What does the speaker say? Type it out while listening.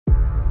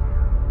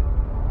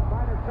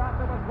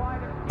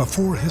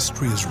Before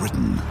history is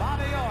written,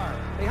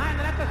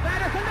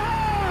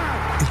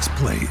 it's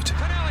played.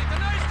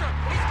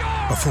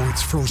 Before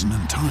it's frozen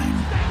in time,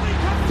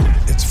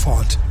 it's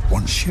fought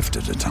one shift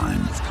at a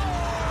time.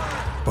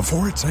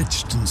 Before it's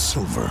etched in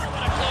silver,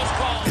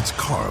 it's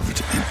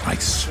carved in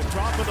ice.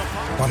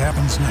 What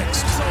happens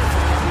next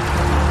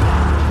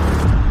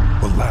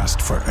will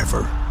last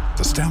forever.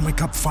 The Stanley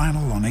Cup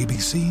Final on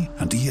ABC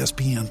and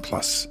ESPN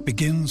Plus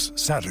begins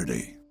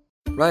Saturday.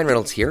 Ryan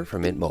Reynolds here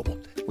from Mint Mobile.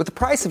 With the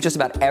price of just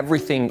about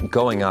everything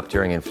going up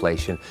during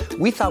inflation,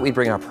 we thought we'd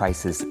bring our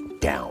prices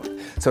down.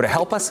 So to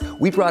help us,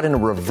 we brought in a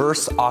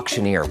reverse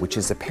auctioneer, which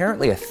is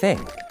apparently a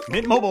thing.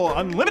 Mint Mobile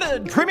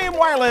Unlimited Premium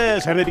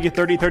Wireless. How to get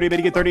 30, 30, how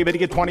to get 30, how to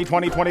get 20,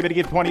 20, 20, how to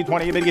get 20,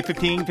 20, how to get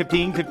 15,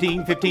 15,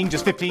 15, 15,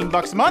 just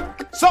 $15 a month?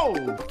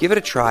 Sold! Give it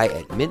a try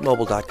at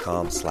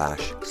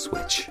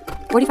mintmobile.com/switch.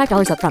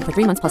 $45 up front for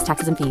 3 months plus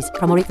taxes and fees.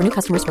 Promo rate for new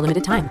customers for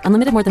limited time.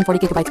 Unlimited more than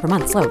 40 gigabytes per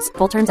month. Slows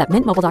full terms at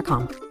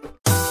mintmobile.com.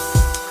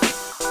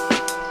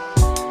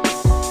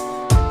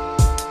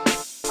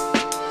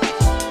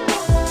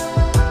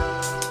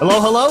 Hello,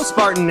 hello,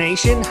 Spartan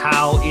Nation.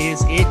 How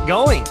is it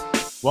going?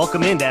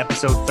 Welcome into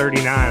episode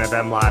 39 of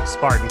MLive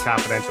Spartan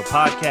Confidential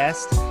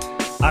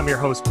Podcast. I'm your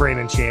host,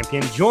 Brandon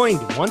Champion, joined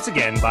once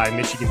again by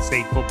Michigan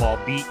State football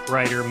beat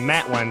writer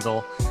Matt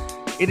Wenzel.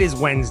 It is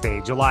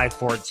Wednesday, July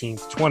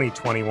 14th,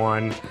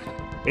 2021.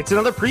 It's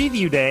another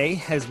preview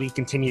day as we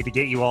continue to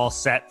get you all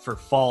set for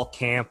fall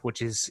camp,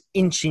 which is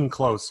inching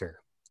closer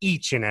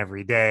each and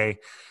every day.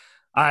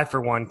 I,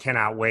 for one,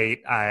 cannot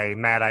wait.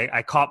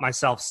 I caught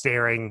myself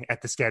staring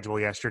at the schedule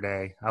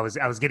yesterday. I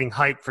was getting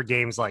hyped for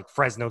games like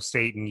Fresno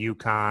State and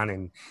UConn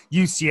and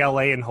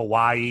UCLA and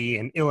Hawaii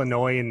and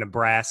Illinois and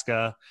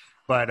Nebraska.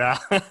 But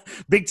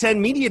Big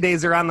Ten Media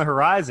Days are on the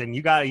horizon.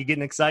 You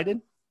getting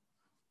excited?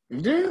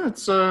 Yeah,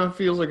 it's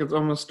feels like it's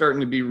almost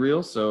starting to be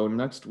real. So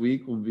next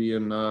week we'll be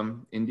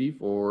in Indy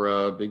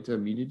for Big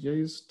Ten Media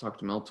Days. Talk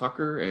to Mel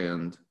Tucker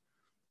and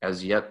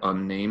as yet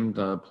unnamed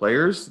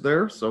players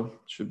there, so it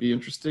should be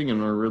interesting.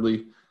 And we're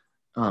really,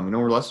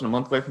 we're less than a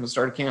month away from the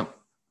start of camp.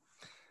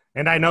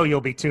 And I know you'll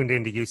be tuned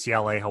into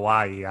UCLA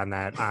Hawaii on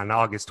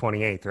August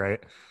 28th, right?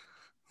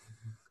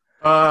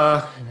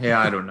 Yeah,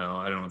 I don't know.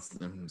 I don't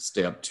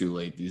stay up too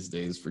late these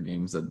days for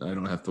games that I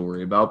don't have to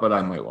worry about, but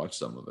I might watch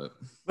some of it.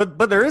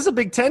 But there is a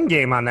Big Ten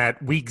game on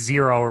that week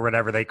 0 or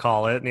whatever they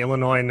call it in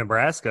Illinois and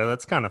Nebraska.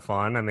 That's kind of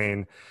fun. I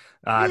mean,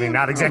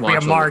 not exactly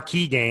a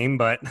marquee game,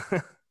 but.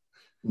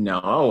 No,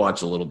 I'll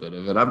watch a little bit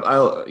of it.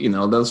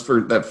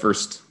 That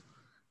first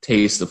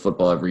taste of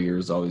football every year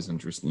is always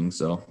interesting.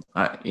 So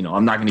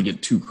I'm not going to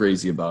get too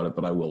crazy about it,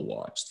 but I will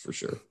watch for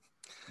sure.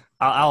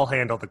 I'll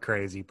handle the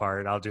crazy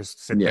part. I'll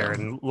just sit there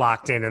and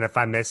locked in. And if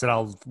I miss it,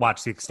 I'll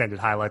watch the extended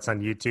highlights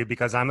on YouTube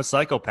because I'm a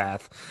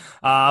psychopath.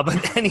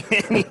 But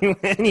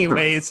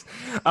anyways,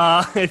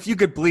 if you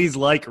could please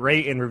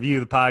rate, and review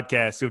the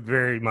podcast, it would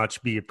very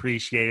much be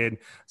appreciated.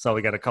 So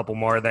we got a couple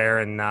more there.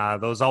 And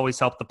those always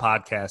help the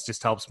podcast.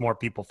 Just helps more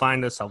people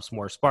find us, helps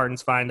more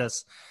Spartans find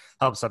us,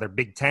 helps other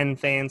Big Ten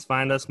fans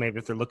find us. Maybe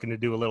if they're looking to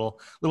do a little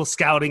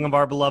scouting of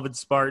our beloved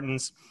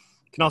Spartans.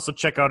 You can also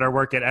check out our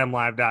work at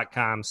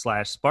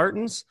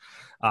mlive.com/Spartans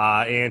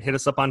and hit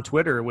us up on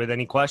Twitter with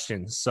any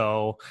questions.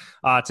 So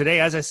today,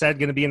 as I said,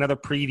 going to be another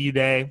preview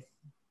day.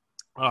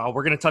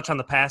 We're going to touch on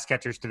the pass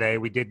catchers today.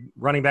 We did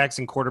running backs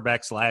and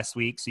quarterbacks last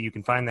week, so you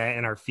can find that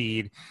in our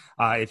feed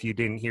if you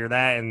didn't hear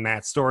that. And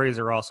Matt's stories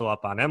are also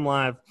up on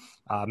MLive.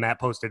 Matt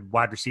posted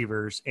wide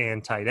receivers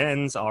and tight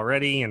ends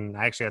already, and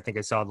actually I think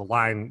I saw the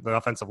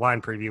offensive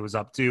line preview was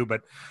up too,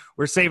 but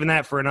we're saving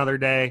that for another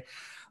day.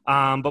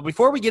 But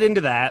before we get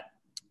into that,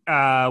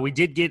 we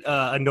did get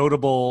a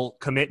notable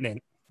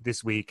commitment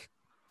this week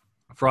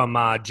from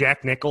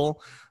Jack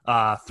Nickel,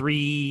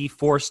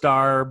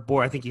 4-star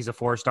boy. I think he's a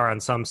 4-star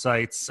on some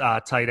sites.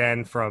 Tight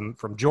end from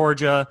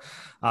Georgia.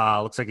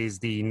 Looks like he's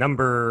the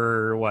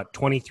number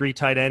 23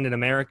 tight end in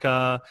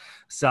America.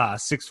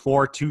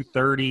 6'4",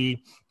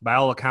 230. By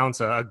all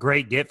accounts, a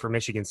great get for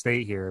Michigan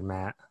State here,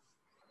 Matt.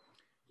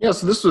 Yeah,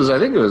 so I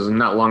think it was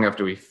not long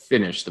after we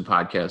finished the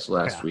podcast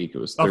last week. It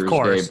was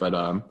Thursday,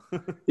 but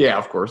yeah,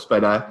 of course.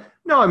 But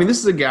no, I mean, this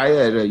is a guy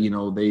that,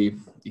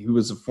 he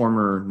was a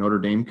former Notre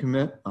Dame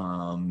commit.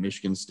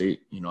 Michigan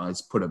State,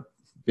 has put a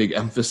big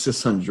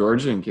emphasis on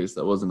Georgia in case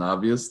that wasn't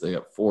obvious. They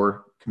got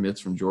 4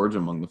 commits from Georgia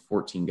among the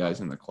 14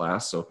 guys in the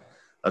class. So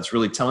that's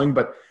really telling.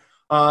 But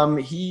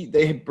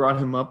they had brought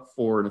him up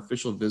for an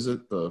official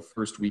visit the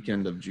first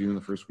weekend of June, the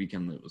first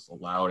weekend that was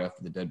allowed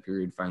after the dead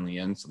period finally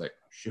ends. So that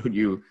showed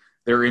you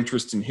their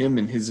interest in him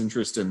and his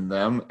interest in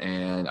them.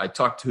 And I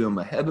talked to him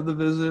ahead of the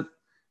visit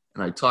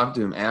and I talked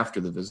to him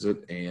after the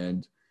visit,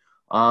 and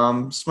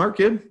smart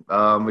kid.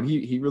 But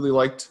he really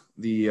liked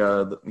he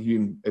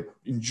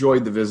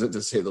enjoyed the visit,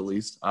 to say the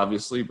least,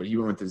 obviously, but he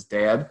went with his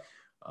dad,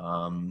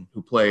 who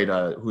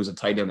was a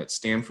tight end at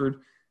Stanford,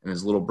 and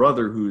his little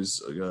brother,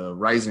 who's a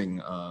rising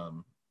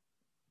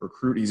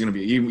recruit.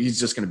 He's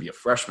just going to be a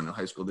freshman in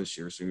high school this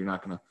year. So you're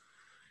not going to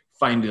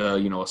find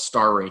a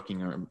star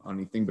ranking or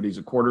anything, but he's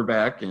a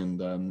quarterback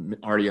and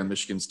already on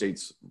Michigan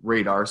State's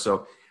radar.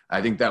 So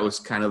I think that was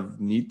kind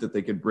of neat that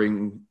they could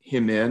bring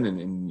him in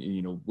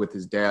and with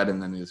his dad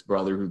and then his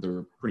brother, who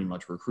they're pretty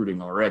much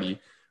recruiting already,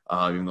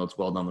 even though it's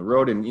well down the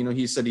road. And,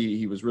 he said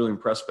he was really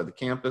impressed by the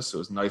campus. It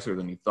was nicer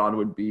than he thought it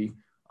would be.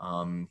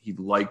 He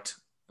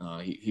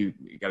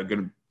got a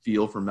good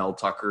feel for Mel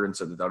Tucker and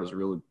said that was a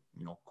really,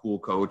 cool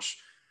coach.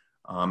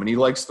 And he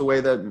likes the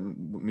way that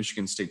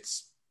Michigan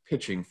State's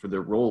pitching for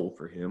their role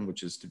for him,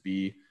 which is to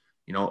be,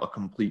 a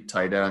complete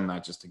tight end,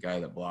 not just a guy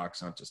that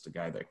blocks, not just a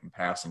guy that can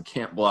pass and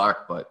can't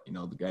block, but,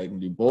 the guy can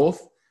do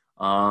both.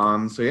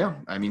 He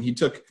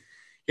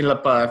ended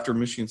up after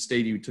Michigan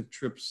State, he took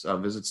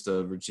visits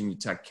to Virginia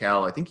Tech,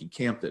 Cal. I think he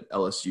camped at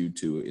LSU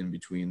too in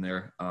between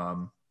there.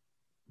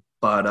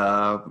 Ended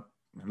up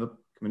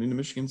coming into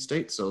Michigan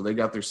State. So they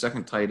got their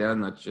second tight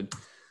end. That should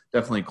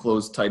definitely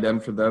close tight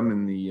end for them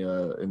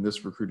in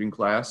this recruiting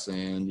class.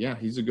 And yeah,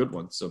 he's a good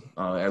one. So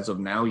as of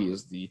now, he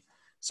is the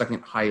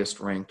second highest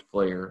ranked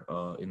player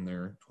in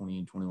their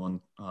 2021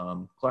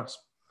 class.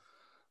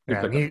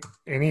 Yeah,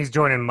 and he's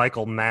joining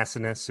Michael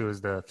Massinus, who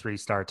is the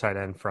 3-star tight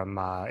end from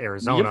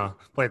Arizona.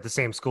 Yep. Played at the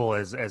same school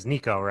as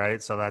Nico,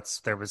 right? So that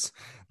was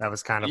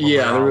kind of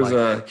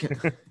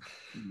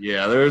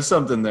there was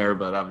something there,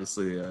 but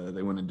obviously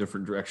they went a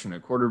different direction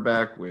at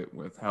quarterback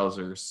with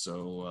Hauser.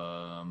 So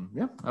I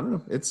don't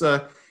know.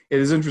 It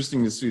is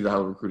interesting to see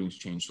how recruiting's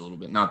changed a little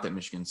bit. Not that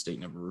Michigan State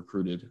never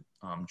recruited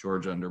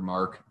Georgia under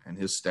Mark and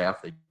his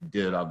staff. They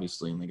did,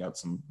 obviously, and they got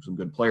some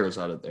good players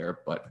out of there.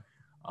 But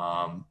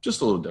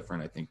just a little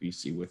different, I think, we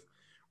see with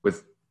the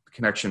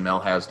connection Mel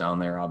has down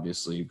there,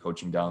 obviously,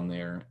 coaching down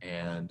there,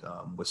 and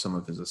with some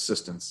of his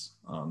assistants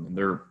and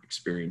their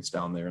experience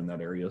down there in that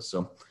area.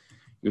 So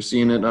you're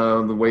seeing it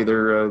the way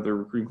their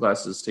recruiting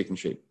class is taking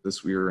shape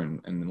this year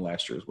and then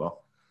last year as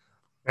well.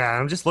 Yeah,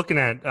 I'm just looking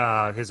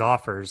at his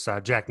offers,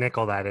 Jack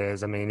Nickel, that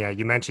is. I mean, yeah,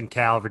 you mentioned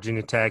Cal,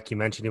 Virginia Tech. You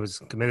mentioned he was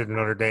committed to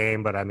Notre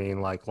Dame, but I mean,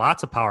 like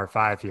lots of Power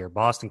 5 here.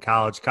 Boston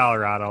College,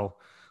 Colorado,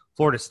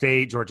 Florida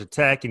State, Georgia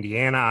Tech,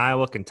 Indiana,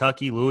 Iowa,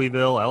 Kentucky,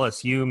 Louisville,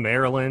 LSU,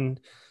 Maryland,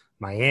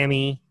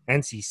 Miami,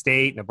 NC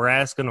State,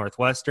 Nebraska,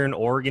 Northwestern,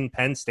 Oregon,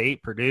 Penn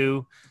State,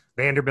 Purdue,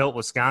 Vanderbilt,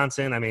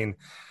 Wisconsin. I mean,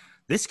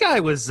 this guy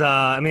was, for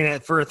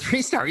a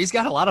 3-star, he's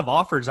got a lot of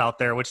offers out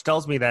there, which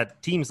tells me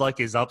that teams like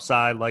his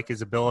upside, like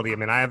his ability. I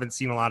mean, I haven't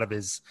seen a lot of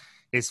his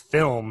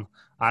film.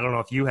 I don't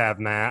know if you have,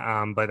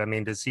 Matt, but I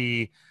mean, does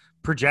he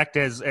project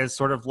as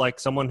sort of like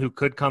someone who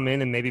could come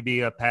in and maybe be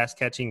a pass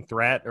catching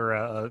threat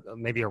or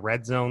maybe a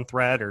red zone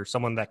threat or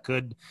someone that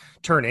could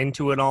turn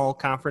into an all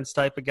conference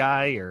type of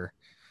guy? Or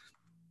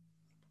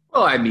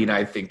well, I mean,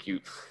 I think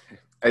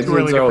it's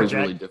always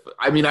really difficult.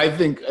 I mean, I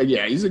think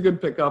he's a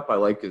good pickup. I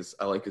like his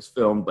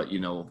film, but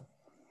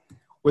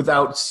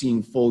without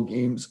seeing full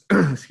games,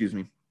 excuse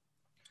me,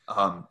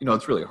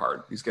 it's really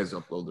hard. These guys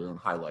upload their own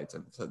highlights.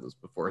 I've said this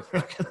before.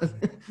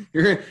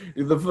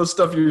 The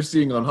stuff you're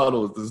seeing on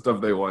Huddle is the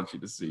stuff they want you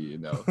to see,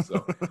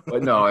 So,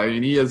 but no, I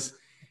mean, he is.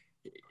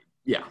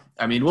 Yeah,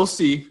 I mean, we'll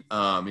see.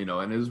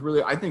 And it's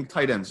really, I think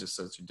tight end's just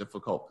such a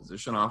difficult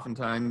position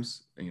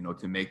oftentimes.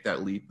 To make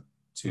that leap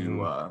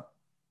to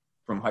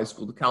from high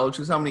school to college,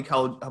 because how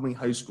many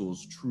high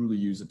schools truly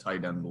use a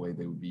tight end the way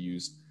they would be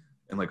used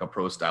in like a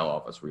pro style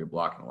offense where you're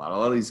blocking a lot. A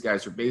lot of these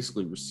guys are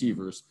basically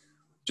receivers,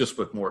 just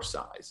with more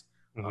size.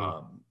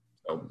 And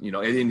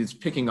it's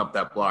picking up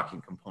that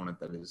blocking component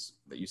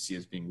that you see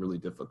as being really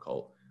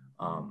difficult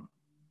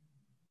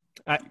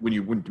when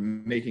you're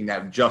making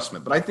that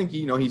adjustment. But I think,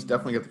 he's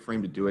definitely got the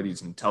frame to do it.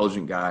 He's an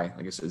intelligent guy.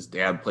 Like I said, his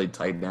dad played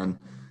tight end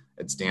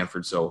at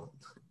Stanford. So,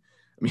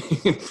 I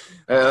mean,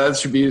 that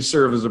should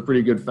serve as a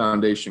pretty good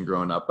foundation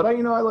growing up. But I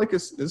like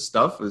his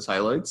stuff, his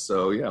highlights.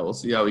 So yeah, we'll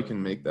see how he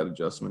can make that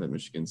adjustment at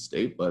Michigan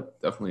State,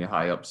 but definitely a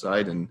high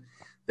upside. And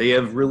they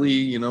have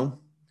really,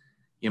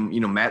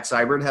 Matt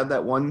Seibert had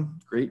that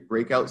one great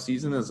breakout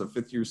season as a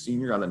 5th-year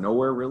senior out of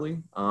nowhere,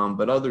 really.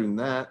 But other than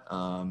that,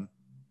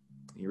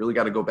 you really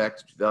got to go back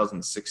to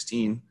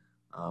 2016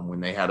 when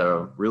they had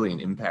an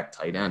impact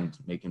tight end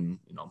making,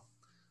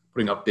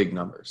 putting up big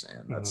numbers.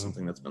 And that's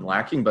something that's been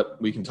lacking, but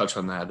we can touch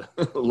on that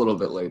a little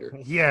bit later.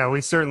 Yeah,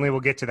 we certainly will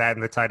get to that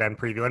in the tight end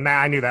preview. And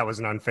Matt, I knew that was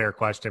an unfair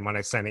question when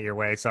I sent it your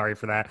way. Sorry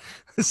for that.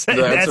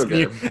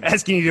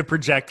 Asking you to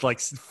project like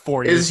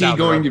 4 years. Is he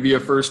going to be a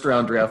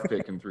first-round draft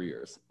pick in 3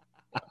 years?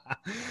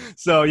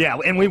 So, yeah,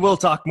 and we will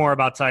talk more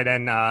about tight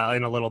end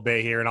in a little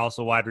bit here and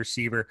also wide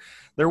receiver.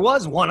 There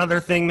was one other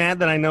thing, Matt,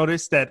 that I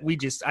noticed that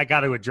I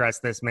got to address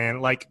this,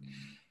 man. Like,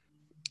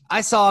 I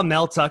saw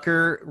Mel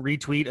Tucker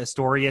retweet a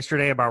story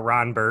yesterday about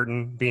Ron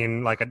Burton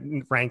being like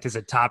ranked as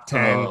a top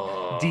 10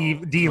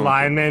 D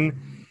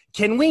lineman.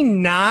 Can we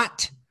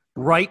not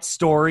write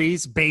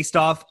stories based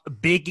off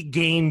big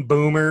game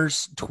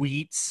boomers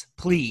tweets,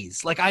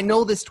 please? Like, I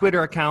know this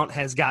Twitter account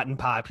has gotten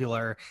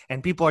popular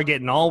and people are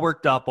getting all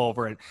worked up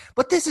over it,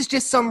 but this is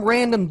just some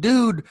random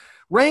dude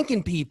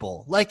ranking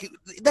people. Like,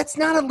 that's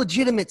not a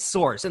legitimate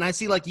source. And I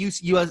see like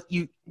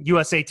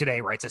USA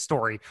Today writes a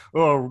story.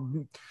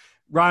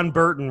 Ron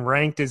Burton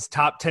ranked as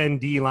top 10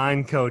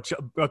 D-line coach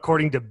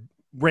according to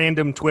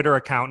random Twitter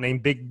account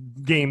named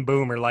Big Game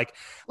Boomer. Like,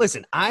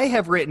 listen, I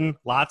have written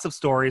lots of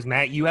stories,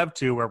 Matt, you have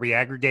too, where we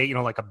aggregate, you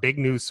know, like a big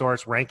news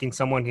source, ranking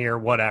someone here,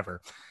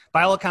 whatever.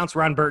 By all accounts,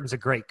 Ron Burton's a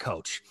great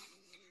coach.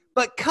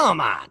 But come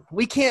on,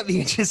 we can't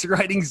be just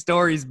writing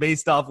stories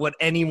based off what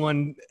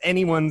anyone's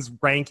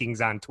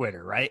rankings on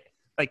Twitter, right?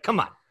 Like, come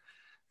on.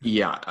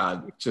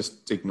 Yeah,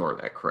 just ignore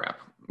that crap,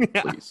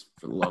 please,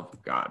 for the love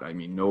of God. I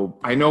mean,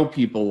 I know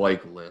people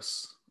like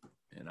lists.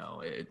 You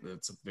know,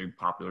 it's a big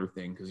popular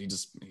thing because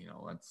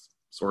that's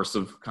source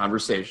of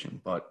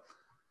conversation. But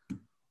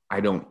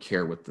I don't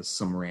care what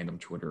some random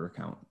Twitter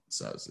account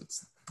says.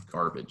 It's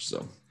garbage.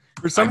 So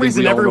for some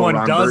reason, everyone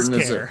does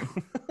care.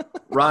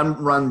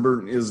 Ron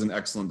Burton is an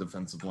excellent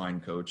defensive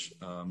line coach.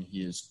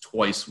 He has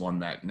twice won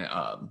that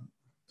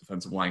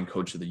Defensive Line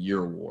Coach of the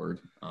Year award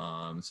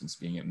since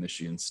being at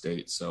Michigan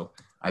State. So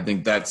I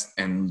think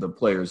and the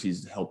players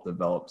he's helped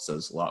develop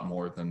says a lot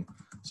more than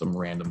some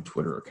random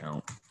Twitter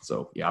account.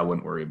 So, yeah, I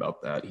wouldn't worry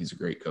about that. He's a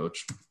great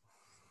coach.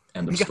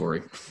 End of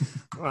story.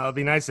 Well, it'd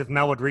be nice if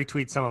Mel would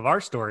retweet some of our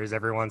stories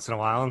every once in a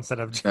while instead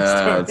of just...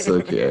 It's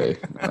okay.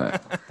 I'm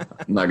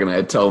not going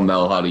to tell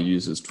Mel how to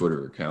use his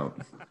Twitter account.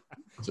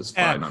 Just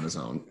fine on his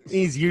own.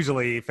 He's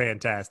usually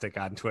fantastic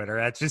on Twitter.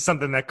 That's just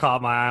something that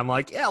caught my eye. I'm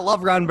like, yeah,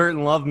 love Ron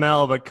Burton, love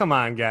Mel, but come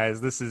on,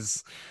 guys.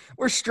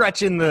 We're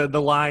stretching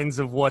the lines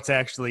of what's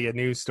actually a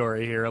news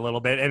story here a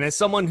little bit. And as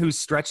someone who's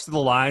stretched the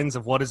lines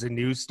of what is a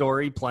news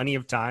story plenty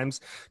of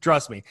times,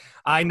 trust me,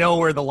 I know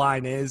where the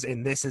line is,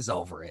 and this is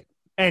over it.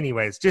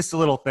 Anyways, just a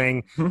little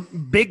thing.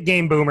 Big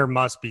Game Boomer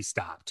must be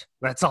stopped.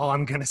 That's all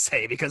I'm going to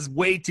say because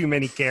way too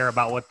many care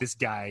about what this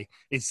guy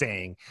is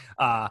saying.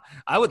 I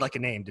would like a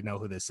name to know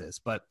who this is.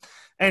 But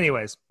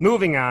anyways,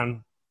 moving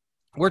on.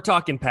 We're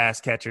talking pass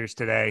catchers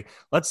today.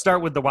 Let's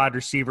start with the wide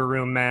receiver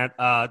room, Matt.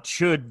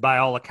 Should, by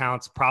all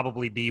accounts,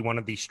 probably be one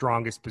of the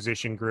strongest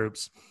position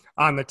groups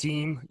on the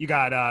team. You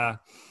got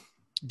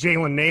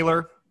Jalen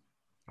Nailor,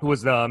 who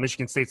was the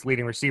Michigan State's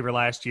leading receiver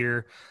last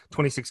year,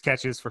 26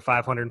 catches for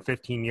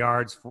 515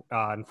 yards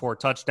and 4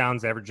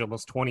 touchdowns, averaged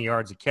almost 20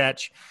 yards a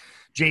catch.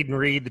 Jaden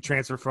Reed, the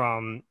transfer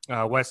from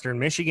Western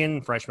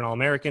Michigan, freshman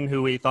All-American,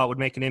 who we thought would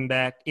make an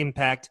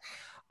impact.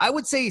 I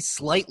would say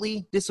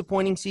slightly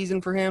disappointing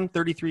season for him,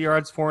 33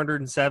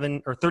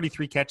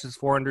 catches,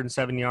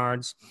 407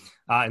 yards,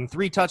 and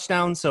 3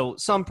 touchdowns, so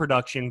some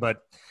production, but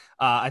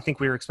I think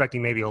we were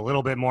expecting maybe a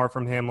little bit more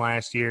from him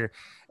last year.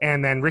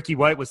 And then Ricky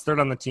White was third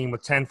on the team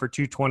with 10 for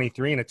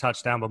 223 and a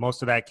touchdown, but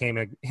most of that came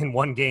in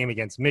one game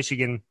against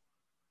Michigan.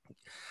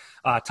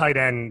 Tight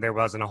end, there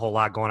wasn't a whole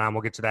lot going on.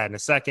 We'll get to that in a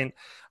second.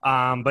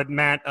 But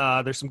Matt,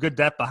 there's some good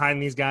depth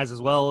behind these guys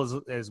as well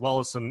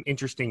as some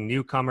interesting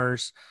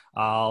newcomers.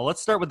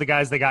 Let's start with the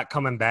guys they got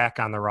coming back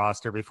on the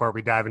roster before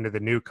we dive into the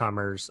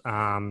newcomers.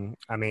 I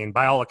mean,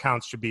 by all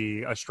accounts, should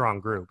be a strong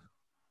group.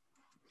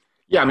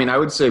 Yeah, I mean, I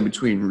would say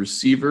between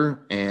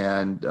receiver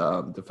and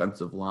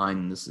defensive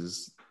line, this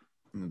is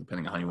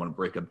depending on how you want to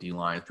break up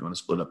D-line, if you want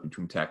to split up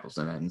between tackles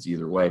and ends,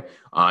 either way.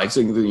 I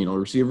think that,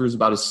 receiver is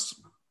about as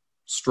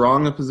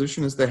strong a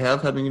position as they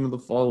have heading into the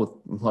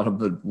fall with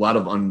a lot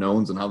of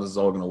unknowns and how this is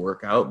all going to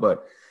work out.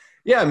 But,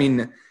 yeah, I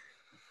mean,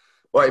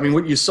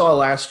 what you saw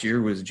last year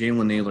was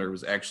Jalen Nailor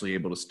was actually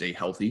able to stay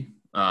healthy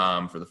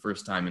for the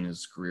first time in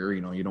his career.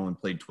 He'd only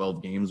played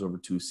 12 games over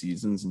 2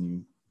 seasons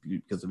and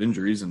because of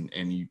injuries,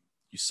 and you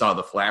saw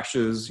the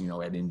flashes,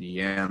 at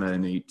Indiana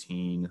in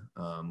 18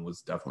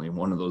 was definitely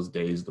one of those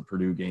days, the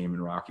Purdue game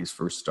and Rocky's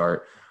first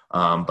start.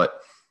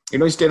 But,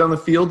 he stayed on the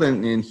field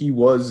and he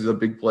was a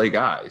big play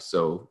guy.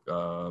 So,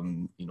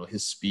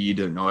 his speed,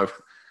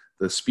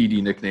 the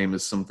Speedy nickname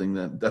is something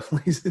that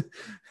definitely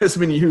has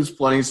been used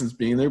plenty since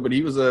being there. But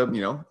he was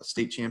a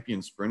state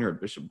champion sprinter at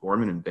Bishop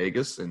Gorman in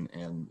Vegas and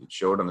it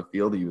showed on the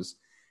field. He was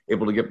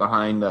able to get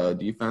behind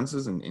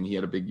defenses and he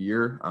had a big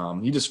year.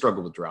 He just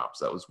struggled with drops.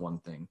 That was one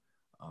thing.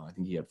 I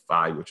think he had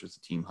 5, which was a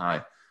team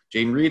high.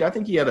 Jaden Reed, I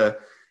think he had a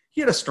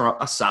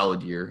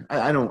solid year.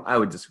 I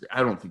would disagree.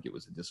 I don't think it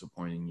was a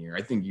disappointing year.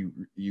 I think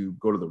you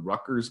go to the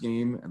Rutgers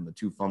game and the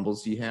 2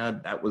 fumbles he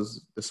had, that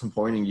was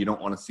disappointing. You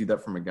don't want to see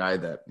that from a guy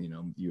that,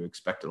 you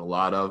expected a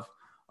lot of.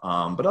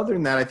 But other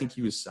than that, I think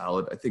he was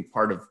solid. I think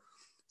part of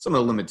some of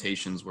the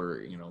limitations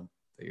were,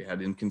 they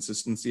had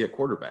inconsistency at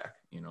quarterback,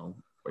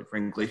 Quite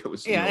frankly, it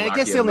was. Yeah, I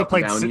guess they only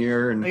played. I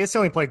guess they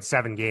only played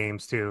 7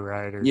 games too,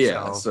 right? Or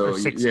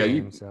 6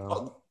 games.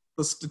 So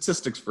the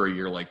statistics for a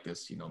year like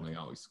this, they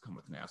always come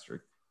with an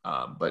asterisk.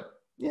 But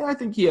yeah, I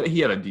think he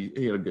had a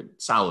good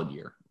solid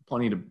year.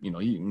 Plenty to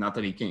not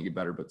that he can't get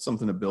better, but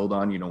something to build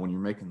on. When you're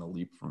making the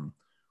leap from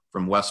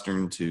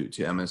Western to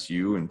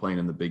MSU and playing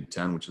in the Big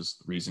Ten, which is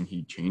the reason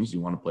he changed.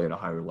 You want to play at a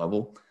higher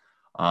level,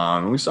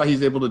 and we saw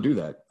he's able to do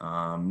that.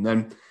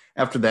 Then.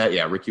 After that,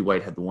 yeah, Ricky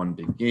White had the one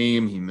big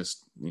game. He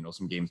missed,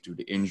 some games due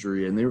to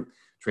injury. And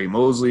Trey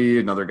Mosley,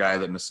 another guy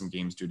that missed some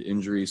games due to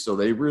injury. So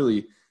it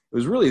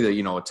was really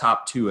the, a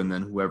top 2 and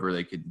then whoever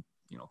they could,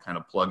 kind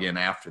of plug in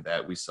after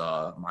that. We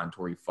saw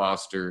Montorie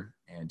Foster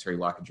and Terry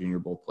Lockett Jr.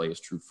 both play as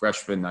true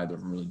freshmen. Neither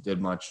of them really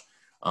did much,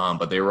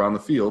 but they were on the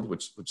field,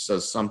 which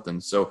says something.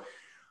 So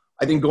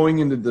I think going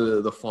into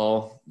the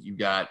fall, you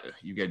got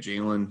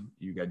Jalen,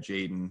 you got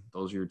Jaden.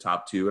 Those are your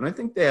top two, and I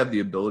think they have the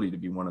ability to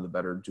be one of the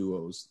better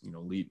duos,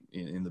 lead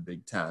in the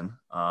Big Ten.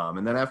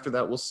 And then after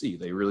that, we'll see.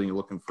 They really are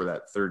looking for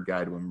that third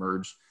guy to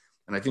emerge.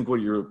 And I think one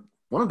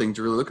of the things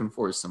you're really looking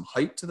for is some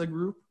height to the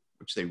group,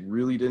 which they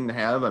really didn't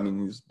have. I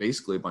mean, it's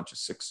basically a bunch of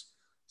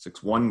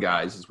 6'1"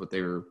 guys is what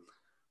they were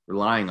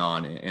relying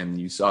on,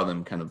 and you saw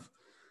them kind of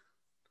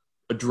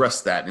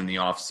address that in the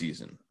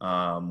offseason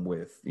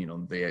with,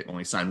 they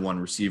only signed one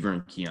receiver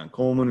in Keon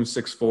Coleman, who's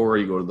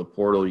 6'4". You go to the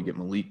portal, you get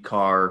Malik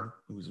Carr,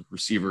 who's a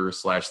receiver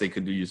 / they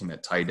could do using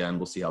that tight end.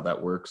 We'll see how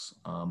that works.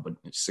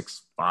 But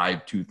 6'5",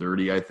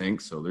 230, I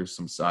think. So there's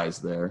some size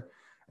there.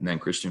 And then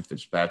Christian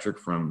Fitzpatrick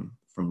from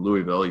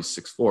Louisville, he's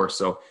 6'4".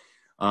 So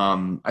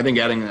I think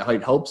adding that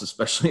height helps,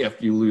 especially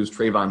after you lose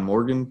Trayvon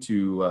Morgan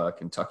to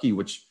Kentucky,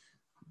 which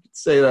you could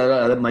say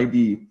that might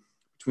be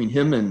between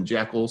him and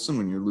Jack Olson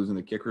when you're losing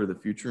the kicker of the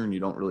future and you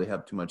don't really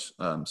have too much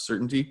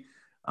certainty.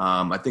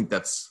 I think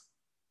that's,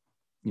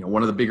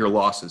 one of the bigger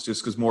losses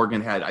just because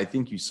Morgan I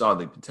think you saw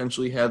they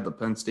potentially had the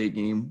Penn State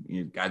game,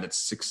 a guy that's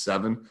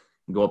 6'7" and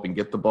go up and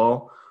get the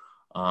ball.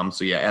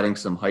 So yeah, adding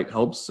some height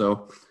helps.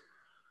 So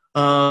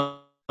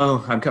I'm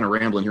kind of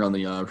rambling here on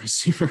the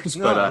receivers,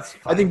 but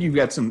I think you've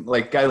got some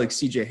guy like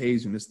CJ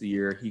Hayes who missed the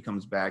year. He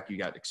comes back. You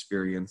got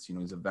experience,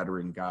 he's a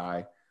veteran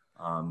guy.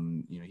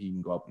 He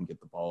can go up and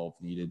get the ball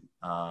if needed.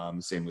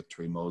 Same with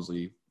Trey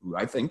Mosley, who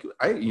I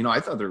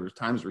thought there were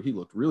times where he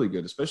looked really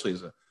good, especially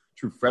as a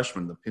true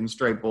freshman. The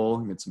Pinstripe Bowl,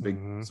 he made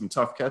some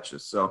tough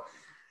catches. So,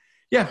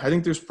 yeah, I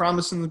think there's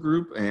promise in the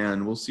group,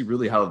 and we'll see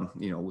really how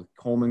with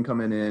Coleman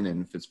coming in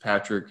and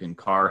Fitzpatrick and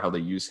Carr, how they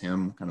use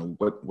him, kind of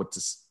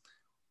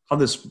how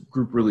this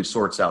group really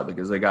sorts out,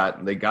 because they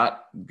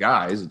got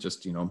guys. It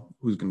just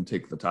who's going to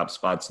take the top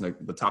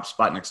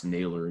spot next to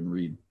Naylor and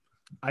Reed.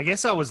 I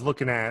guess I was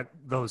looking at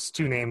those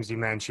two names you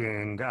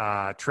mentioned,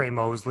 Trey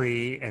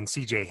Mosley and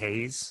CJ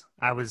Hayes.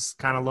 I was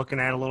kind of looking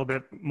at a little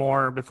bit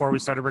more before we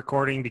started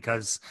recording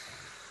because,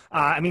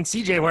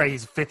 CJ,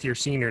 he's a fifth-year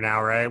senior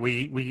now, right?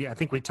 I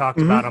think we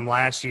talked about him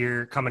last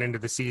year coming into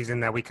the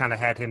season that we kind of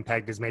had him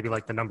pegged as maybe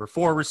like the number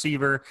 4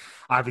 receiver.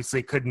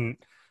 Obviously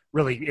couldn't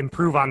really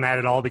improve on that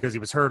at all because he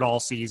was hurt all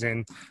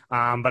season.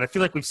 But I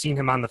feel like we've seen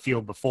him on the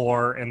field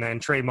before. And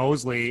then Trey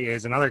Mosley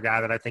is another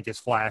guy that I think has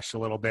flashed a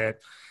little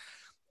bit.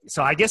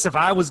 So I guess if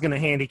I was going to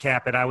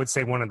handicap it, I would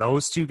say one of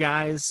those two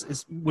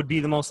guys would be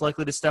the most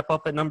likely to step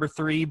up at number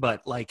 3.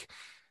 But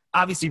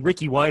obviously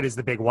Ricky White is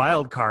the big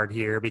wild card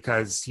here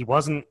because he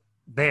wasn't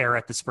there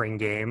at the spring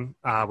game.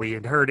 We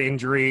had heard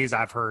injuries.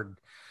 I've heard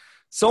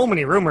so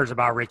many rumors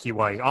about Ricky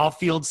White, all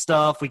field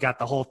stuff. We got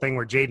the whole thing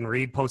where Jaden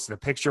Reed posted a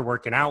picture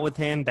working out with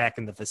him back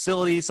in the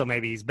facility. So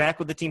maybe he's back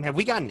with the team. Have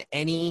we gotten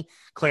any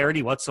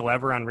clarity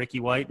whatsoever on Ricky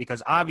White?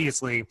 Because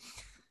obviously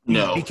he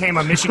became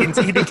a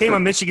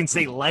Michigan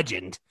State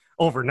legend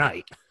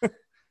overnight.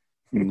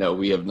 No,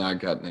 we have not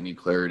gotten any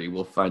clarity.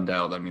 We'll find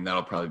out. I mean,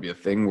 that'll probably be a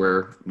thing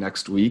where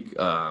next week,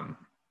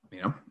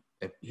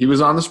 if he was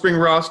on the spring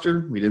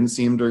roster. We didn't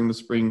see him during the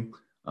spring,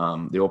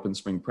 the open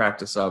spring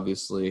practice,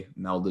 obviously.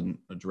 Mel didn't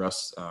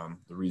address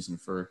the reason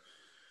for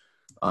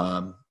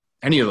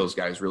any of those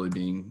guys really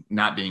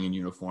not being in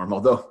uniform,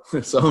 although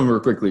some of them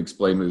were quickly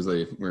explained because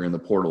they were in the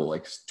portal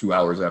 2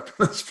 hours after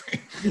the spring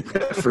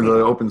for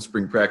the open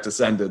spring practice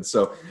ended.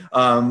 So,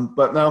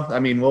 but no,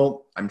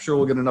 I'm sure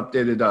we'll get an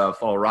updated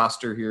fall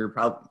roster here,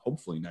 probably,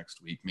 hopefully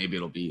next week. Maybe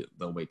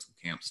they'll wait till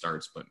camp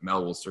starts, but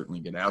Mel will certainly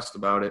get asked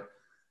about it,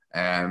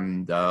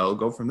 and we'll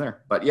go from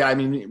there. But yeah,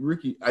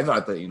 Ricky, I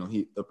thought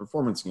that, the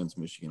performance against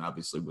Michigan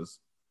obviously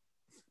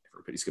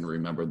everybody's going to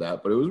remember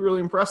that, but it was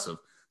really impressive,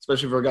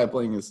 especially for a guy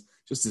playing his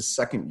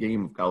second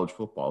game of college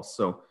football.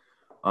 So,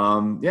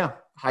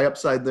 high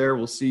upside there.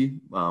 We'll see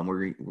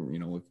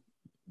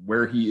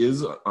where he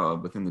is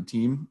within the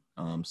team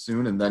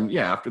soon. And then,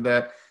 after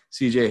that,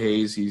 CJ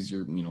Hayes, he's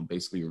your,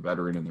 basically your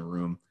veteran in the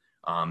room.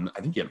 I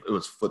think it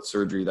was foot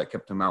surgery that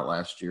kept him out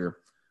last year.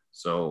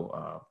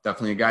 So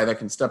definitely a guy that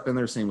can step in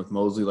there. Same with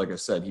Mosley. Like I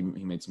said, he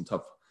made some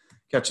tough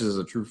catches as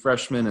a true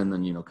freshman and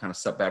then, kind of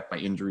set back by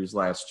injuries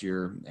last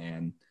year.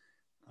 And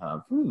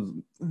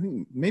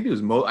maybe it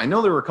was I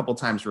know there were a couple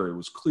times where it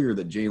was clear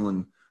that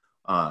Jalen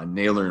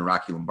Naylor and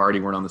Rocky Lombardi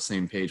weren't on the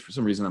same page. For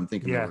some reason, I'm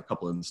thinking there were a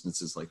couple of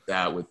instances like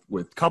that with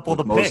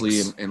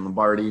Mosley and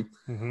Lombardi.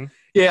 Mm-hmm.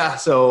 Yeah,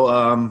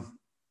 so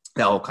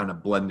that'll kind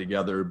of blend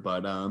together.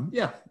 But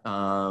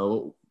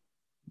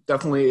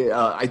definitely,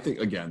 I think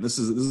again, this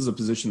is a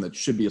position that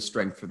should be a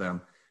strength for them.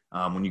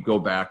 When you go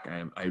back,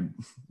 I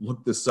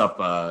looked this up.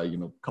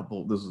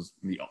 This was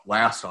the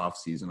last off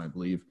season, I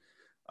believe.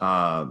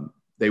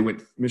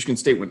 Michigan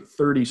State went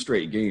 30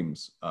 straight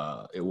games,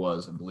 I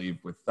believe,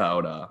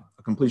 without a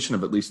completion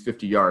of at least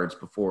 50 yards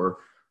before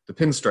the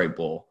Pinstripe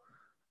Bowl.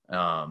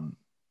 It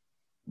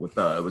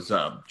was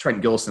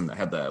Trent Gilson that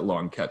had that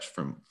long catch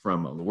from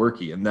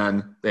Lewerke, and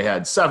then they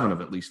had 7 of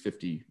at least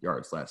 50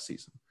 yards last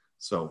season.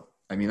 So,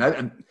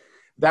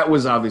 that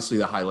was obviously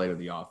the highlight of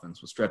the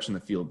offense, was stretching the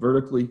field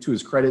vertically. To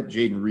his credit,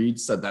 Jaden Reed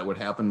said that would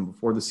happen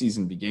before the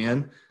season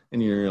began,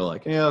 and you're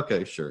like, yeah,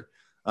 okay, sure.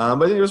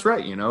 But I think it was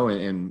right,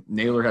 and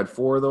Naylor had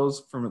 4 of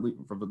those from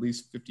at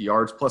least 50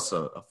 yards, plus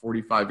a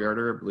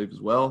 45-yarder, I believe,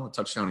 as well, a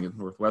touchdown against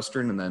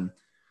Northwestern, and then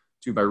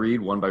 2 by Reed,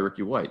 1 by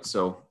Ricky White.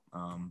 So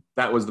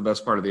that was the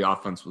best part of the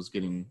offense, was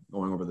going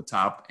over the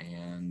top.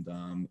 And,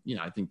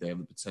 I think they have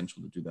the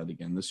potential to do that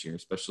again this year,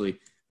 especially if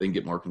they can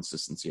get more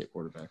consistency at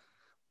quarterback.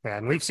 Yeah,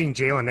 and we've seen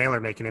Jalen Naylor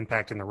make an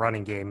impact in the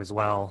running game as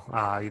well,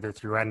 either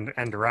through end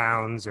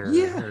arounds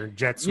or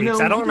jet sweeps.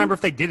 I don't remember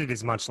if they did it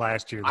as much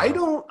last year,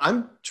 though.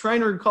 I'm trying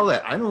to recall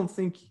that. I don't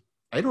think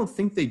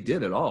they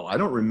did at all. I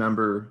don't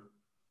remember.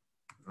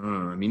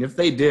 If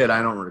they did,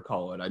 I don't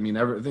recall it. I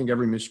think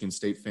every Michigan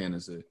State fan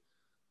is a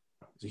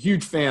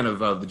huge fan of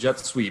the jet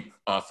sweep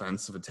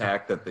offensive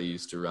attack that they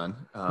used to run.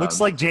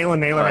 Looks like Jalen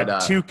Naylor had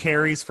 2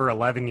 carries for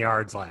 11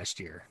 yards last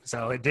year,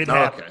 so it did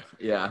happen. Okay,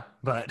 yeah,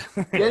 but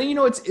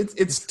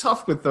it's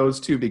tough with those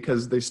two,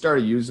 because they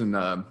started using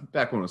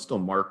back when it was still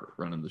Mark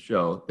running the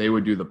show. They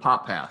would do the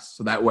pop pass,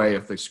 so that way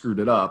if they screwed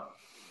it up,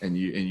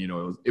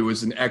 it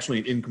was actually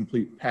an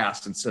incomplete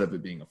pass instead of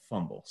it being a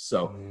fumble.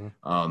 So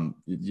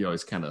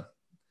it's kind of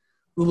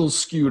a little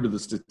skewed to the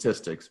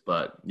statistics,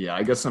 but yeah,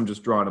 I guess I'm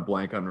just drawing a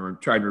blank on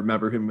trying to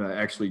remember him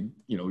actually,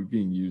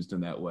 being used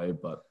in that way.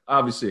 But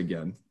obviously,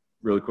 again,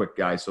 really quick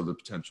guy, so the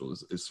potential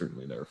is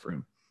certainly there for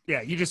him.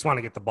 Yeah, you just want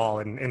to get the ball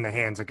in the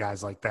hands of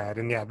guys like that.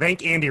 And yeah,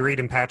 thank Andy Reid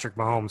and Patrick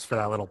Mahomes for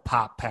that little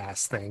pop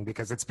pass thing,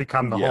 because it's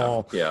become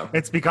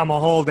it's become a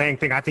whole dang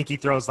thing. I think he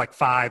throws like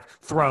 5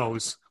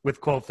 throws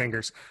with quote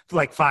fingers,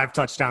 like 5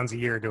 touchdowns a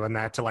year doing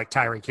that to like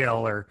Tyreek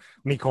Hill or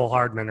Mecole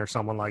Hardman or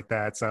someone like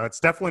that. So it's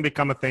definitely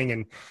become a thing.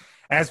 And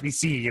as we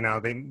see,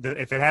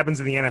 if it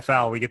happens in the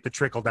NFL, we get the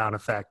trickle-down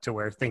effect to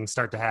where things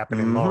start to happen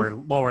in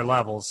lower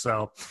levels.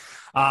 So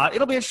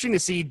it'll be interesting to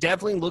see.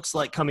 Definitely looks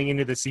like coming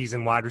into the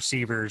season, wide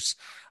receivers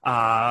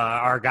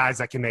are guys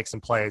that can make some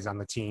plays on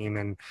the team.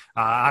 And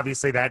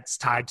obviously that's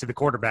tied to the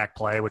quarterback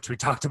play, which we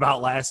talked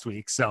about last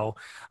week. So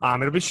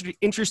it'll be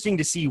interesting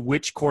to see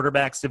which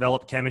quarterbacks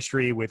develop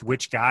chemistry with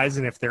which guys,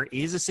 and if there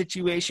is a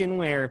situation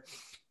where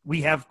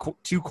we have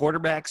 2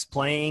 quarterbacks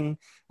playing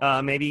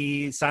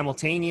maybe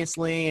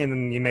simultaneously, and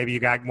then maybe you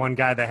got one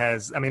guy that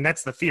has,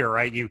 that's the fear,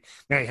 right? You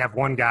may have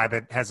one guy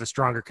that has a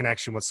stronger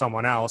connection with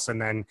someone else,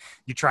 and then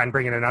you try and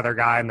bring in another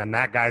guy, and then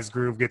that guy's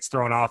groove gets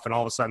thrown off, and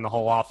all of a sudden the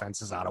whole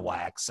offense is out of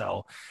whack.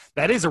 So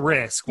that is a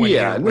risk.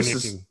 And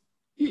this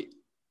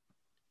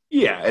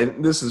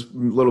is a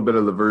little bit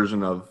of the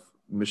version of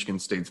Michigan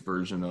State's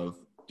version of,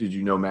 did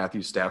you know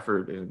Matthew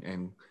Stafford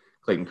and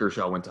Clayton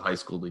Kershaw went to high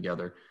school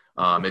together?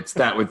 It's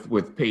that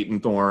with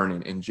Peyton Thorne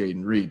and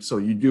Jayden Reed. So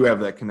you do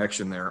have that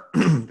connection there.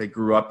 They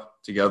grew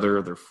up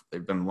together.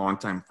 They've been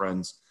longtime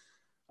friends.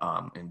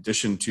 In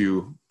addition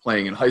to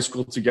playing in high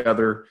school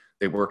together,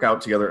 they work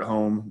out together at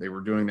home. They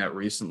were doing that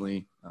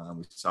recently.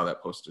 We saw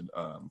that posted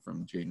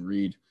from Jayden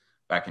Reed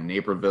back in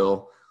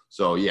Naperville.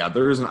 So yeah,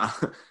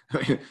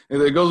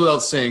 it goes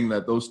without saying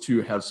that those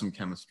two have some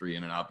chemistry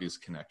and an obvious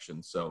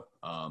connection. So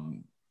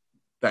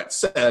that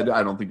said,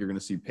 I don't think you're going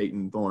to see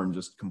Peyton Thorne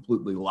just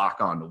completely lock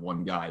on to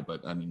one guy,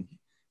 but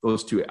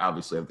those two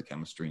obviously have the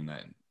chemistry, and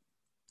that,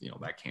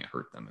 that can't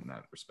hurt them in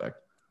that respect.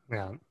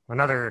 Yeah,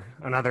 another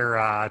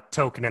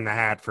token in the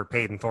hat for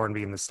Peyton Thorne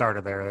being the starter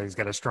there. He's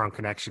got a strong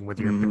connection with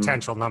your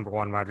potential number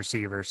 1 wide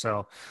receiver.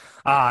 So,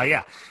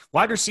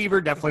 wide receiver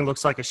definitely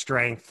looks like a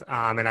strength.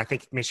 And I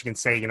think Michigan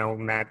State,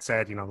 Matt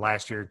said,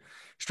 last year,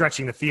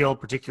 stretching the field,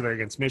 particularly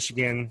against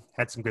Michigan,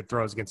 had some good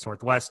throws against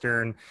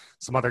Northwestern.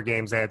 Some other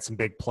games, they had some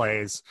big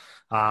plays.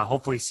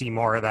 Hopefully see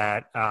more of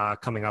that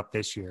coming up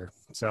this year.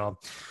 So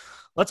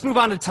let's move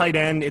on to tight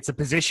end. It's a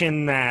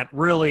position that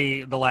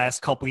really the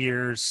last couple of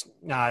years,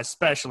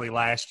 especially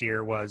last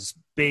year, was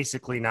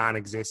basically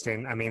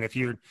non-existent. If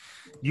you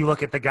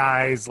look at the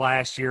guys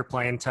last year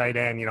playing tight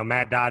end,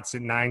 Matt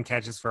Dotson, 9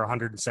 catches for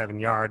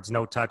 107 yards,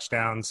 no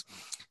touchdowns.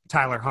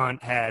 Tyler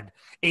Hunt had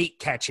 8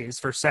 catches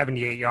for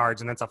 78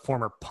 yards, and that's a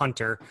former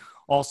punter,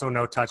 also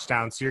no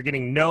touchdowns. So you're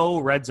getting no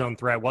red zone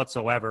threat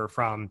whatsoever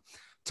from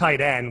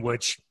tight end,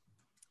 which,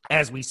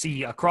 as we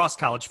see across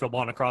college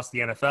football and across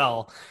the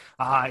NFL,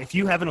 if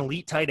you have an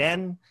elite tight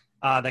end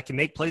that can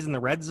make plays in the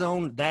red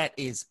zone, that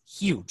is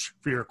huge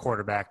for your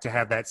quarterback to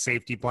have that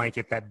safety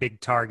blanket, that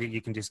big target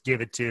you can just give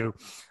it to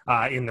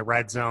in the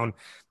red zone.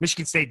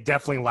 Michigan State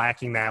definitely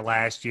lacking that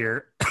last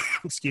year.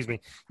 Excuse me.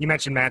 You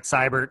mentioned Matt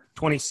Seibert,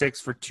 26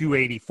 for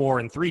 284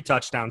 and 3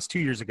 touchdowns 2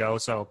 years ago.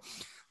 So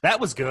that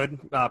was good.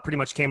 Pretty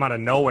much came out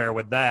of nowhere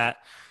with that.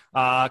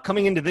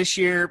 Coming into this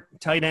year,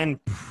 tight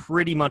end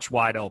pretty much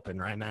wide open,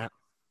 right, Matt?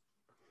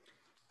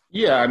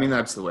 Yeah,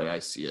 that's the way I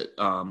see it.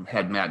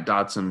 Had Matt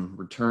Dotson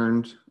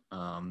returned,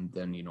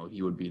 then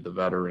he would be the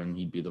veteran,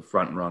 he'd be the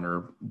front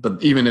runner.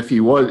 But even if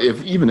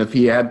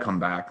he had come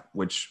back,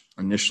 which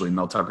initially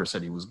Mel Tucker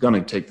said he was going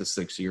to take the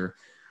 6th year,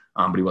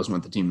 but he wasn't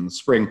with the team in the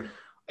spring.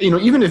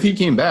 Even if he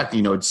came back,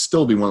 it'd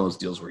still be one of those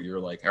deals where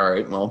you're like, all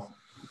right, well,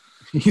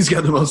 he's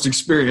got the most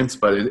experience,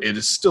 but it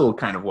is still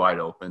kind of wide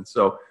open.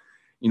 So,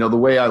 the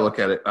way I look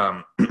at it,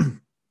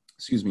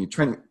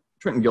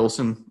 Trenton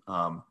Gilson,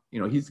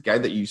 he's the guy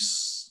that you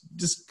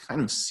just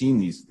kind of seen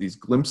these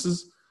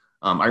glimpses.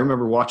 I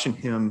remember watching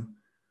him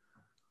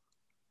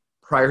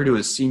prior to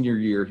his senior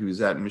year, he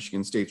was at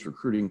Michigan State's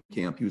recruiting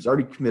camp. He was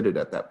already committed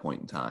at that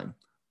point in time.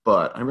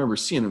 But I remember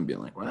seeing him being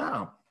like,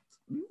 wow,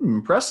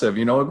 impressive.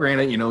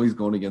 Granted, he's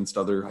going against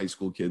other high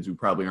school kids who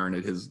probably weren't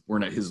at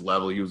his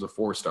level. He was a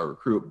 4-star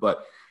recruit.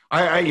 But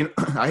I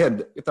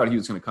thought he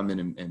was going to come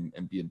in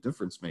and be a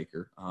difference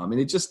maker. And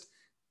it just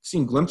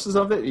seen glimpses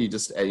of it. He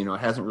just, it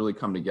hasn't really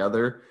come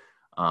together.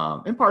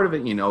 And part of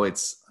it,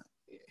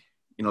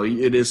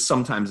 it is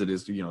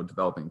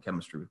developing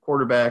chemistry with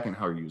quarterback and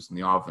how you're using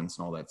the offense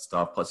and all that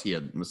stuff. Plus, he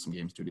had missed some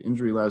games due to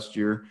injury last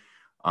year.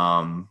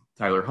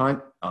 Tyler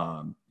Hunt,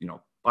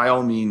 by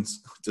all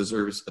means,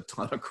 deserves a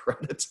ton of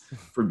credit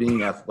for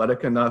being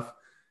athletic enough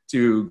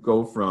to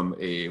go from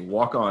a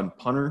walk-on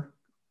punter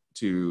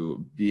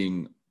to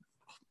being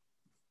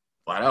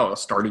flat out a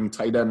starting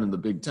tight end in the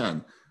Big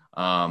Ten.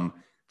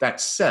 That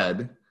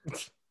said,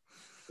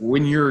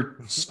 when your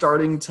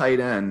starting tight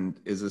end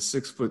is a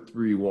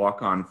 6'3"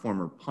 walk-on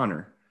former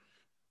punter,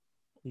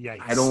 yikes.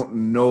 I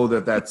don't know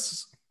that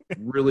that's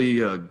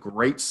really a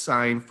great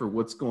sign for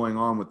what's going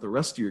on with the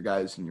rest of your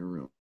guys in your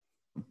room.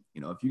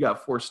 If you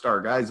got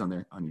 4-star guys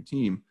on your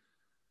team,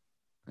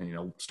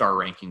 and, star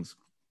rankings,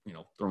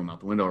 throw them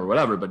out the window or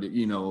whatever, but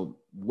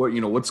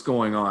what's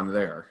going on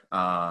there.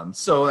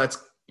 So that's,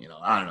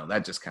 I don't know,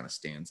 that just kind of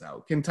stands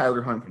out. Can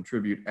Tyler Hunt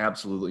contribute?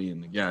 Absolutely.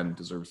 And again,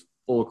 deserves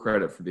full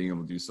credit for being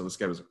able to do so. This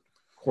guy was a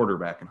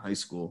quarterback in high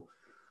school.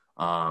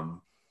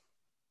 But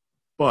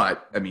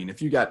I mean,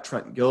 if you got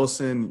Trent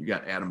Gillison, you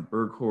got Adam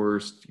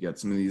Berghorst, you got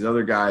some of these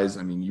other guys,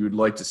 I mean, you would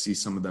like to see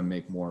some of them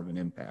make more of an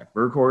impact.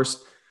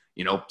 Berghorst,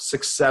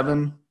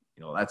 6'7",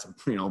 that's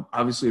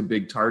obviously a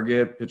big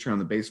target, pitcher on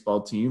the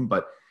baseball team,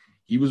 but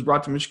he was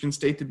brought to Michigan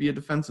State to be a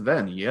defensive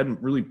end. He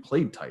hadn't really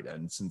played tight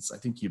end since I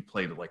think he had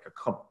played like a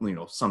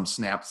couple, some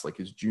snaps like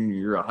his junior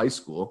year of high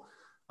school.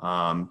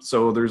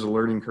 So there's a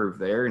learning curve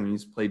there, and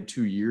he's played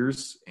 2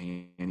 years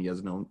and he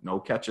has no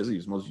catches. He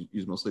was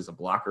mostly as a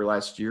blocker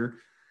last year.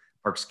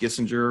 Parks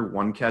Gissinger,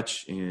 1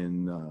 catch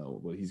in,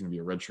 he's going to be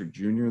a redshirt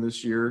junior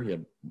this year. He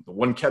had the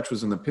 1 catch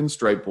was in the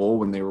Pinstripe Bowl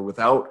when they were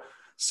without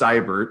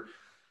Seibert.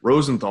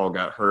 Rosenthal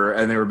got hurt,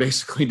 and they were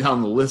basically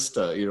down the list,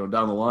 down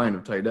the line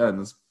of tight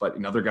ends. But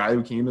another guy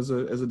who came as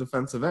a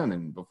defensive end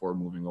and before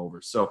moving over.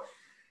 So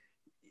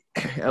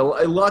a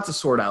lot to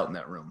sort out in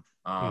that room.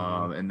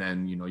 And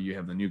then, you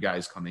have the new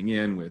guys coming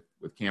in with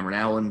Cameron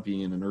Allen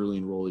being an early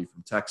enrollee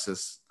from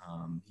Texas.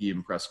 He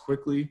impressed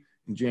quickly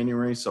in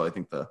January. So I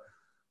think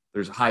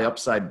there's a high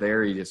upside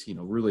there. He just,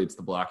 really it's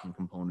the blocking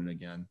component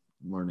again,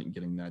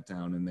 getting that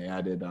down. And they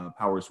added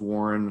Powers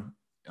Warren,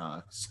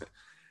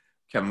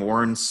 Kevin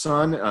Warren's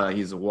son.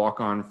 He's a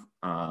walk-on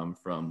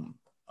from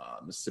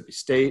Mississippi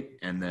State.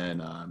 And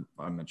then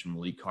I mentioned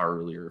Malik Carr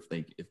earlier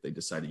if they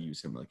decide to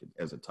use him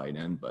as a tight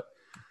end. But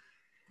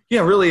yeah,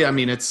 really, I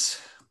mean,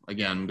 it's,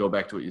 again, go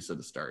back to what you said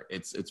to start.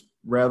 It's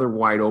rather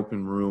wide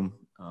open room.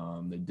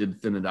 They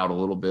did thin it out a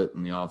little bit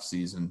in the off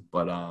season,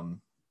 but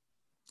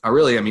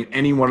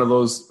any one of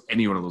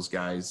those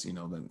guys,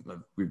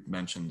 that we've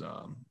mentioned,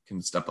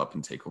 can step up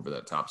and take over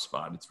that top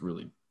spot. It's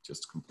really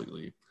just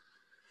completely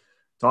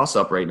toss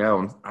up right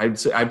now. I'd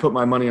say I put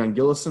my money on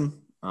Gillison,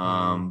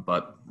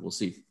 but we'll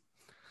see.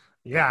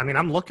 Yeah, I mean,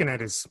 I'm looking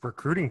at his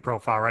recruiting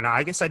profile right now.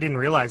 I guess I didn't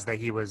realize that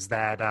he was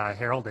that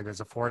heralded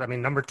as a forward. I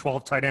mean, number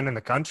 12 tight end in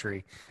the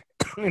country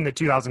in the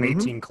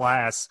 2018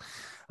 class.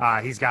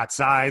 He's got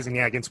size, and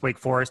against Wake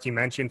Forest, you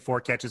mentioned 4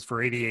 catches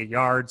for 88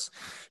 yards,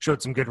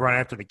 showed some good run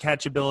after the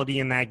catch ability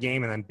in that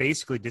game, and then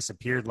basically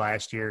disappeared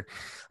last year.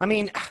 I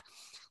mean,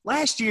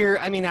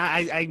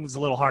 I was a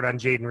little hard on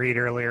Jaden Reed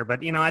earlier,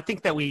 but, I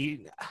think that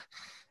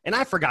and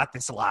I forgot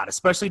this a lot,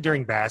 especially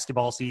during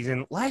basketball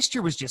season. Last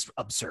year was just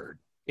absurd.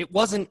 It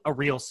wasn't a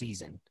real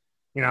season.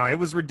 It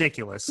was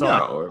ridiculous.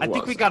 So I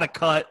think we got to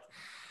cut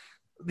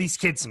these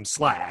kids some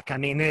slack. I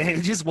mean,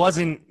 it just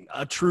wasn't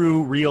a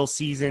true real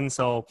season.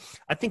 So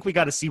I think we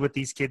got to see what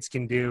these kids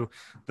can do.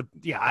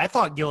 I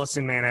thought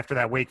Gillison, man, after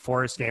that Wake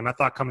Forest game, I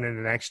thought coming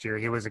into next year,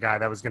 he was a guy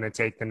that was going to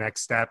take the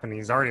next step, and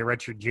he's already a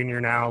redshirt junior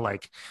now.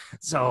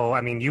 So,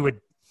 I mean, you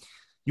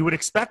would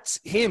expect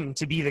him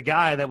to be the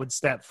guy that would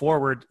step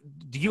forward.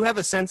 Do you have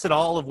a sense at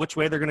all of which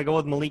way they're going to go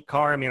with Malik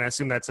Carr? I mean, I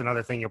assume that's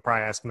another thing you'll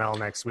probably ask Mel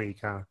next week,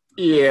 huh?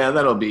 Yeah,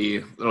 that'll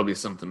be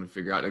something to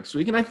figure out next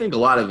week. And I think a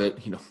lot of it,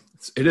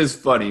 it is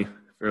funny,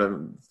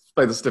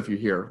 despite the stuff you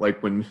hear,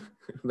 like when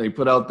they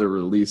put out the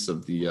release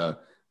of the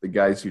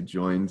guys who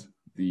joined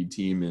the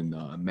team in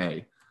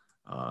May,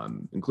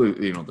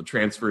 including the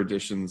transfer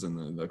additions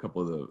and the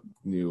couple of the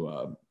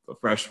new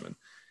freshmen,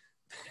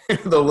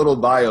 the little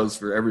bios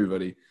for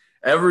everybody.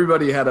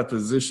 Everybody had a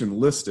position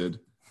listed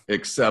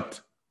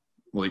except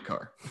Malik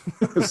Carr.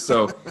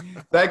 So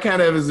that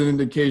kind of is an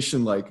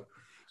indication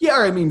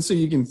so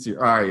you can see,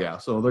 all right, yeah.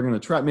 So they're going to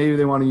try, maybe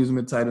they want to use him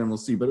at tight end, we'll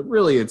see. But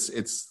really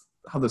it's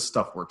how this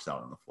stuff works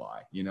out on the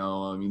fly.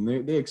 I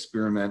mean, they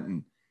experiment,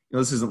 and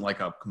this isn't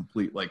like a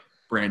complete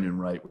Brandon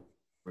Wright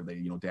where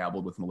they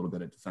dabbled with him a little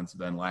bit at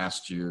defensive end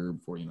last year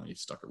before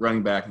he's stuck at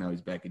running back. Now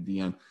he's back at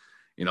DN.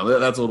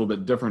 That's a little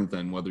bit different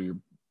than whether you're.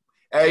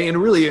 And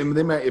really,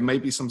 it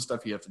might be some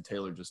stuff you have to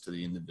tailor just to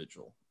the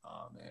individual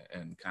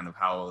and kind of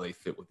how they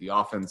fit with the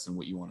offense and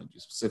what you want to do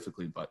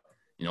specifically. But,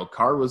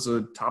 Carr was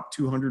a top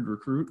 200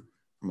 recruit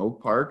from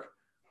Oak Park.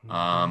 He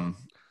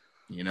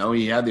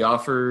had the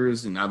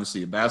offers and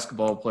obviously a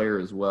basketball player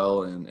as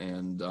well.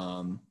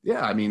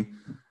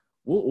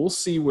 We'll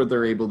see what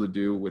they're able to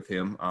do with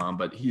him.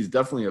 But he's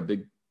definitely a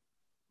big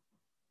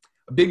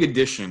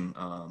addition,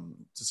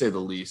 to say the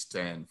least,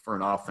 and for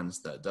an offense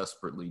that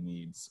desperately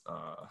needs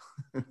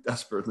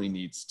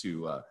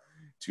to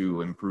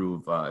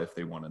improve if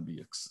they want to be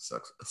a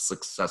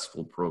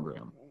successful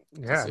program.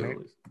 Yeah,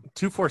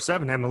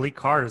 247 had Malik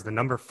Carr is the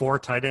number 4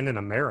 tight end in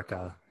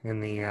America in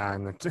the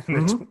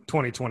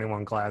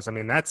 2021 class. I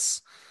mean,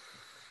 that's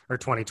or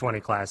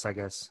 2020 class, I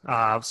guess.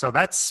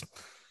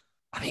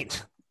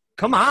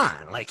 Come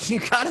on, you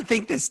got to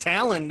think this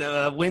talent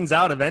wins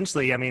out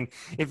eventually. I mean,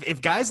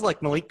 if guys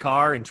like Malik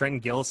Carr and Trenton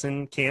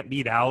Gilson can't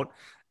beat out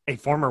a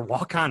former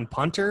walk-on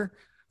punter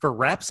for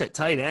reps at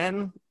tight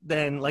end,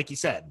 then, like you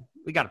said,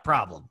 we got a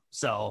problem.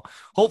 So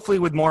hopefully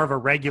with more of a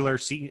regular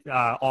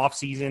off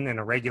season and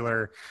a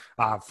regular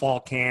fall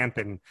camp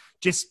and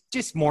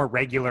just more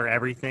regular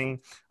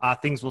everything,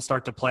 things will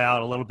start to play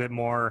out a little bit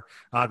more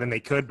than they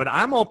could. But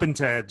I'm open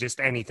to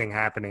just anything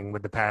happening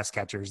with the pass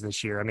catchers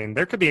this year. I mean,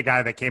 there could be a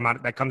guy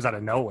that comes out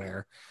of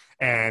nowhere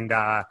and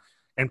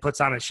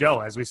puts on a show,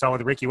 as we saw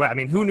with Ricky White. I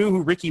mean, who knew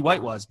who Ricky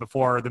White was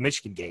before the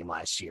Michigan game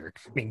last year?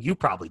 I mean, you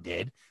probably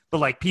did,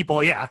 but people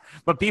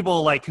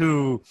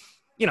who,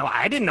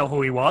 I didn't know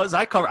who he was.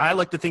 I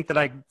like to think that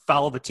I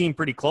follow the team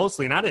pretty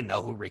closely, and I didn't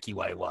know who Ricky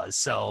White was.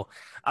 So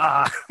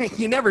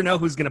you never know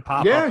who's going to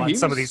pop up on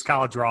some of these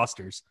college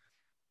rosters.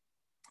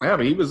 Yeah,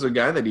 but he was a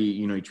guy that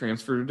he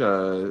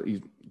transferred. He's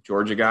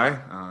Georgia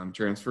guy,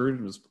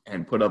 transferred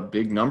and put up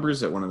big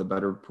numbers at one of the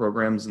better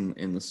programs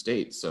in the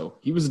state. So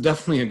he was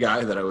definitely a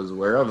guy that I was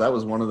aware of. That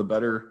was one of the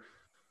better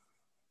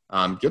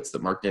gets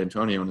that Mark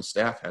D'Antonio and his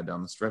staff had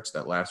down the stretch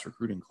that last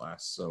recruiting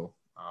class. So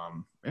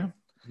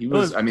he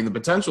was. I mean, the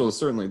potential is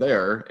certainly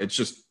there. It's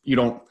just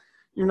you're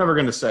never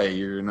going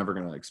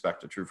to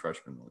expect a true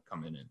freshman to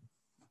come in and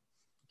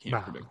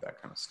can't predict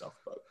that kind of stuff.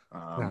 But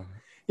I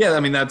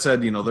mean, that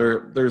said,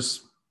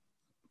 there's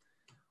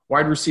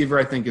wide receiver.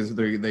 I think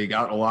they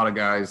got a lot of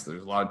guys.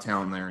 There's a lot of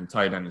talent there, and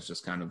tight end is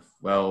just kind of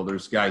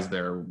there's guys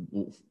there.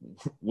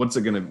 What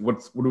are they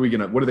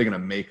going to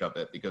make of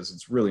it? Because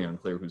it's really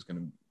unclear who's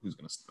going to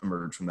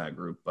emerge from that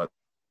group. But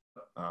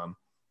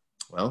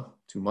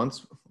 2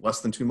 months,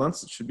 less than 2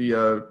 months, it should be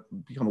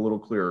become a little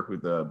clearer who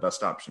the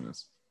best option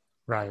is.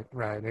 Right.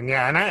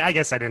 And I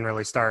guess I didn't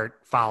really start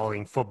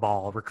following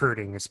football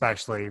recruiting,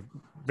 especially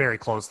very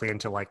closely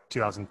until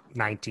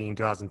 2019,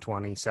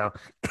 2020. So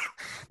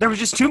there was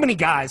just too many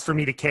guys for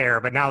me to care.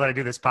 But now that I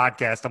do this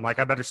podcast, I'm like,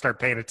 I better start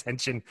paying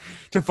attention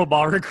to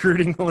football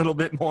recruiting a little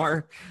bit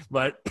more.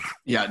 But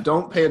yeah,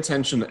 don't pay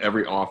attention to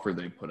every offer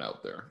they put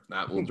out there.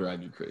 That will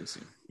drive you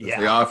crazy.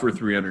 They offer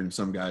 300 and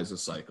some guys a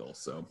cycle.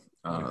 So,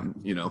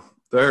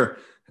 they're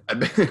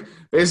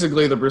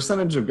basically the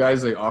percentage of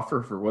guys they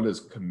offer for what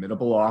is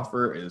committable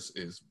offer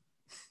is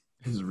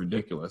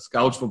ridiculous.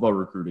 College football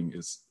recruiting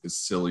is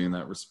silly in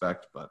that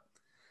respect, but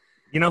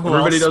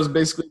everybody does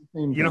basically the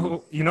same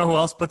thing. You know who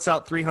else puts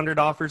out 300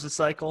 offers a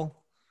cycle?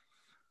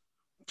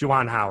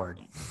 Juwan Howard.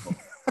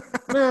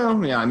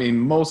 Well, yeah, I mean,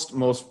 most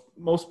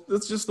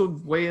that's just the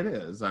way it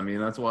is. I mean,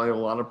 that's why a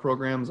lot of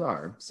programs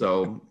are.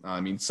 So, I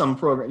mean, some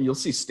program you'll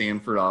see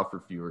Stanford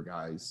offer fewer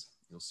guys.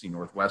 You'll see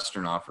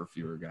Northwestern offer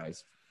fewer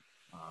guys.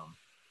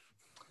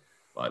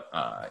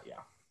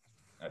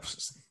 That's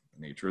just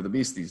the nature of the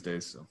beast these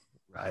days. So.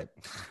 Right.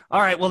 All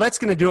right. Well, that's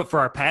going to do it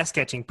for our pass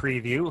catching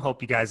preview.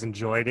 Hope you guys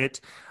enjoyed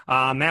it.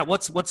 Matt,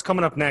 what's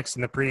coming up next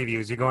in the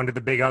previews? You going to the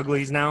big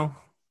uglies now?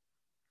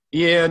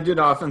 Yeah, I did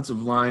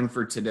offensive line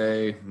for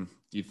today,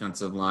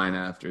 defensive line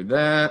after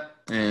that,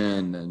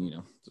 and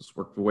then just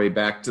work the way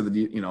back to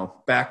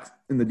back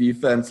in the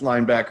defense,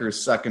 linebackers,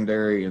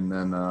 secondary, and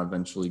then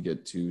eventually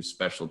get to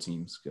special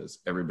teams because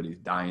everybody's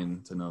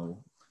dying to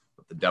know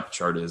what the depth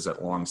chart is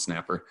at long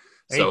snapper.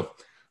 Hey. So.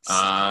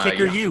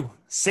 Kicker,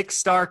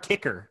 6-star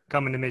kicker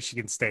coming to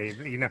Michigan State.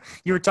 You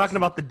were talking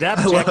about the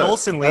depth. Jack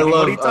Olson leaving.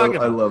 What are you talking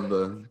about?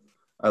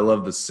 I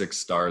love the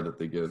 6-star that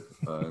they give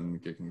in the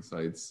kicking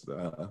sites.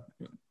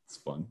 It's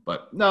fun,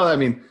 but no, I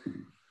mean,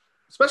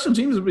 special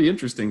teams would be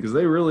interesting because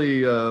they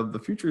really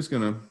the future is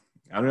gonna.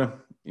 I don't know.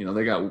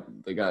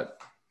 They got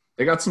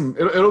some.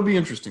 It'll be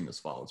interesting this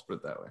fall. Let's put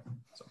it that way.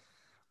 So.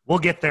 We'll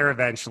get there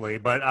eventually,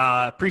 but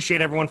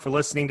appreciate everyone for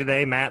listening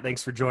today. Matt,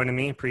 thanks for joining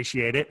me.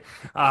 Appreciate it.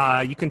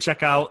 You can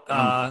check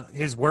out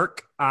his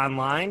work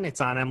online.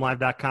 It's on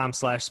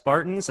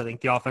mlive.com/Spartans. I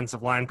think the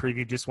offensive line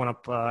preview just went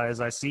up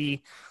as I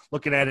see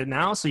looking at it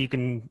now, so you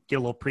can get a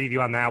little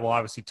preview on that. We'll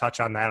obviously touch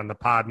on that on the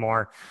pod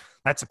more.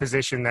 That's a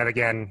position that,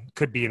 again,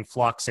 could be in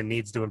flux and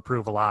needs to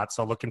improve a lot,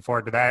 so looking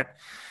forward to that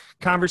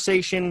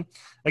conversation.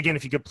 Again,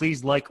 if you could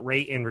please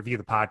rate, and review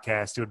the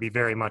podcast, it would be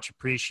very much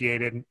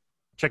appreciated.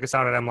 Check us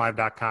out at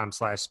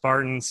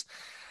mlive.com/Spartans.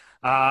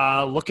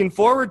 Looking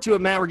forward to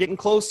it, Matt. We're getting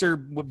closer.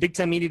 Big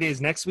Ten Media Day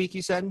is next week,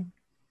 you said?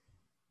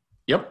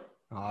 Yep.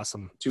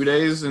 Awesome. 2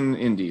 days in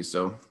Indy,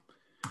 so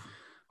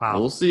wow.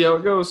 We'll see how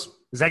it goes.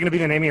 Is that going to be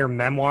the name of your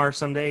memoir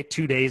someday?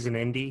 2 days in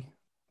Indy?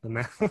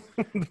 No,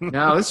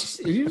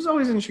 he was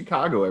always in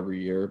Chicago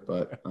every year,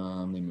 but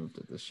they moved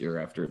it this year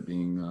after it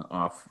being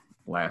off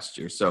last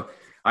year. So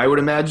I would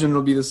imagine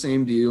it'll be the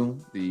same deal.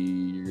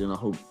 You're in a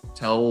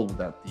hotel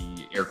that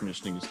the air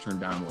conditioning is turned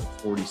down to like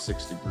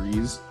 46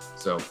 degrees.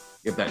 So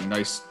you have that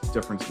nice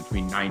difference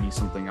between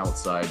 90-something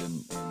outside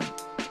and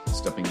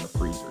stepping in the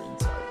freezer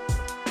inside.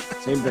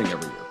 Same thing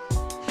every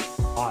year.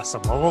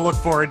 Awesome. Well, we'll look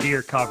forward to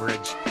your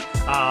coverage.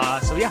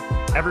 So yeah,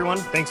 everyone,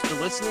 thanks for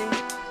listening.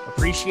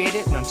 Appreciate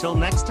it. And until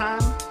next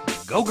time,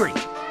 go green.